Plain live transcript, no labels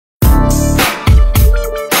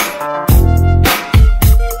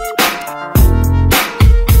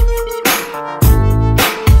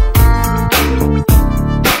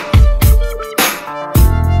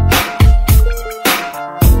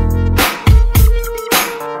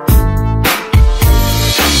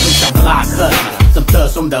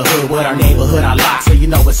from the hood with our neighborhood unlocked, so you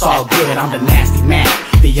know it's all good. I'm the nasty man,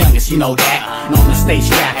 the youngest, you know that. Known to stay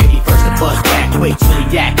strapped, 81st to bust back. Quick to the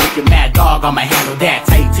yak, with your mad dog, I'ma handle that.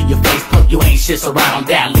 Tell you to your face, punk, you ain't shit, so right on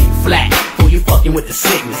that, leave you flat. Fool, you fucking with the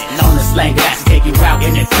sickness. Known to slang glass, take you out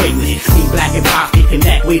in the quickness. Me black and pop, we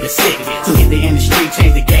connect, we the sickest. To hit the industry,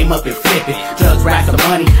 change the game up and flip it. Drugs, rap, the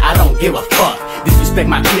money, I don't give a fuck. Disrespect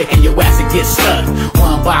my clique and your ass will get stuck.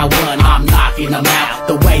 One by one, I'm knocking them out.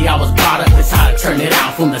 The way I was brought up is how to turn it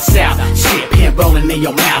out from the south. Shit, pin rolling in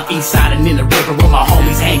your mouth. East side and in the river where my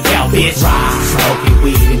homies hang out, bitch. Ride, smoking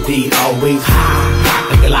weed indeed, always high. Rock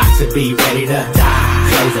the galaxy, be ready to die.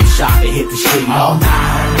 Close up shop and hit the street all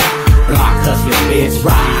night. Block hustling, bitch.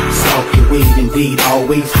 Ride, smoking weed indeed,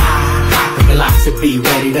 always high. Rock the galaxy, be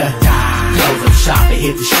ready to die. Close up shop and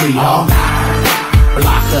hit the street all night.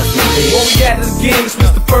 Block hustling, bitch. Where we at it again, it's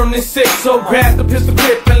Mr Fern and sick. So grab the pistol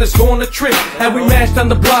grip and let's go on a trip. And we mashed on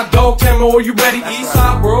the block, dog. Tell me, are you ready? East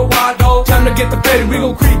side, worldwide, dog. Time to get the petty. We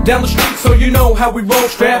gon' creep down the street, so you know how we roll.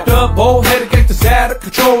 Strapped up, bald headed, gangsters out of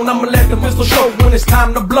control. And I'ma let the pistol show when it's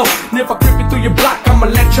time to blow. And if I creep it through your block, I'ma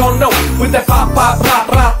let y'all know. With that pop, pop, pop,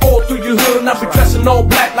 pop, all through your hood. And I be dressing all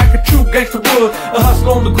black like a true gangster would. A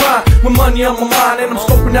hustle on the grind, with money on my mind. And I'm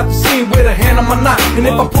scoping out the scene with a hand on my knife. And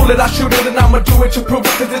if I pull it, I shoot it, and I'ma do it to prove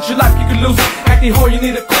it. Cause it's your life, you can lose it. Acting hard, you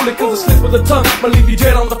need to cool it. Cause a slip of the tongue might leave you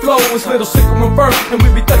dead on the floor. It's little sicko and Fern, and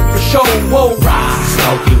we be thugging for show. Whoa. Ride,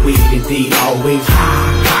 smoking weed indeed, always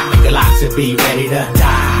high. Rock the galaxy, be ready to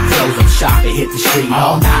die. Close up shop and hit the street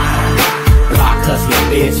all night. Block hustling,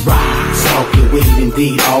 bitch. Ride, smoking weed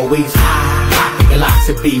indeed, always high. Rock the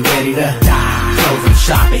galaxy, be ready to die. Close up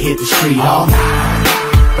shop and hit the street all night.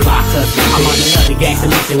 Block hustling, I'm on another gangsta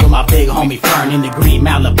mission with my big homie Fern. In the green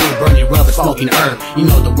Malibu, burning rubber, smoking herb. You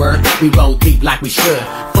know the word, we roll deep like we should.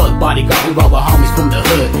 Fuck bodyguard, we roll with homies from the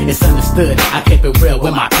hood. It's understood, I keep it real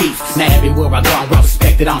with my peeps. Now everywhere I go, I'm well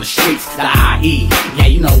respected on the streets. The IE, yeah,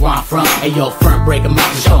 you know where I'm from. Hey yo, Fern, break 'em out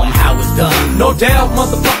and show 'em how it's done. No doubt,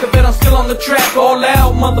 motherfucker, that I'm still on the track. All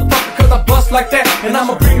out, motherfucker, cause I bust like that. And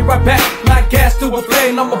I'ma bring it right back, like gas to a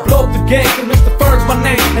flame. I'ma blow up the game, cause Mr Fern's my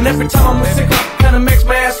name. And every time I'm with sicko, kinda makes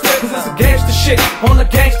my ass flip. Cause it's a gangster shit, on a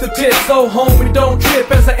gangster tip. So homie, don't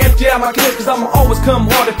trip as I empty out my clip. Cause I'ma always come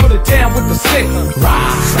hard and put it down with the sick.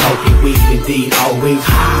 Ride, smoking weed indeed, always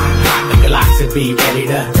high. Rock the galaxy, be ready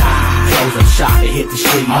to die. Close up shop and hit the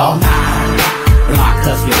street all night. Block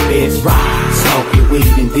hustling, bitch. Ride, smoking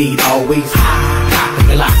weed indeed, always high. Rock the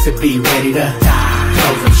galaxy, be ready to die.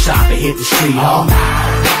 Close up shop and hit the street all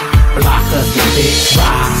night. Block hustling, bitch.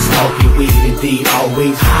 Ride, smoking weed indeed,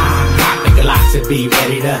 always high. Rock the galaxy, be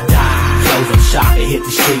ready to die. Close up shop and hit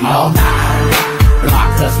the street all night.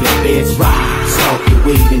 Block hustling, bitch. Ride, smoking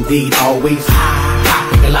weed indeed, always high. Rock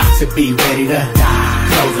the galaxy, be ready to die.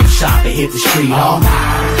 Close up shop and hit the street all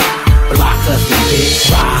night. Block hustling,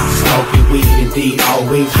 bitch. Ride, smoking weed indeed,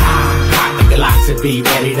 always high. Rock the galaxy, be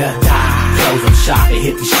ready to die. Close up shop and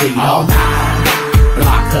hit the street all night.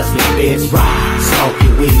 Block hustling, bitch. Ride,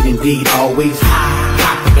 smoking weed indeed, always high.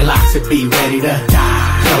 Rock the galaxy, be ready to die.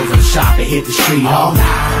 Close up shop and hit the street all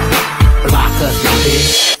night. Block hustling,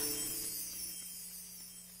 bitch.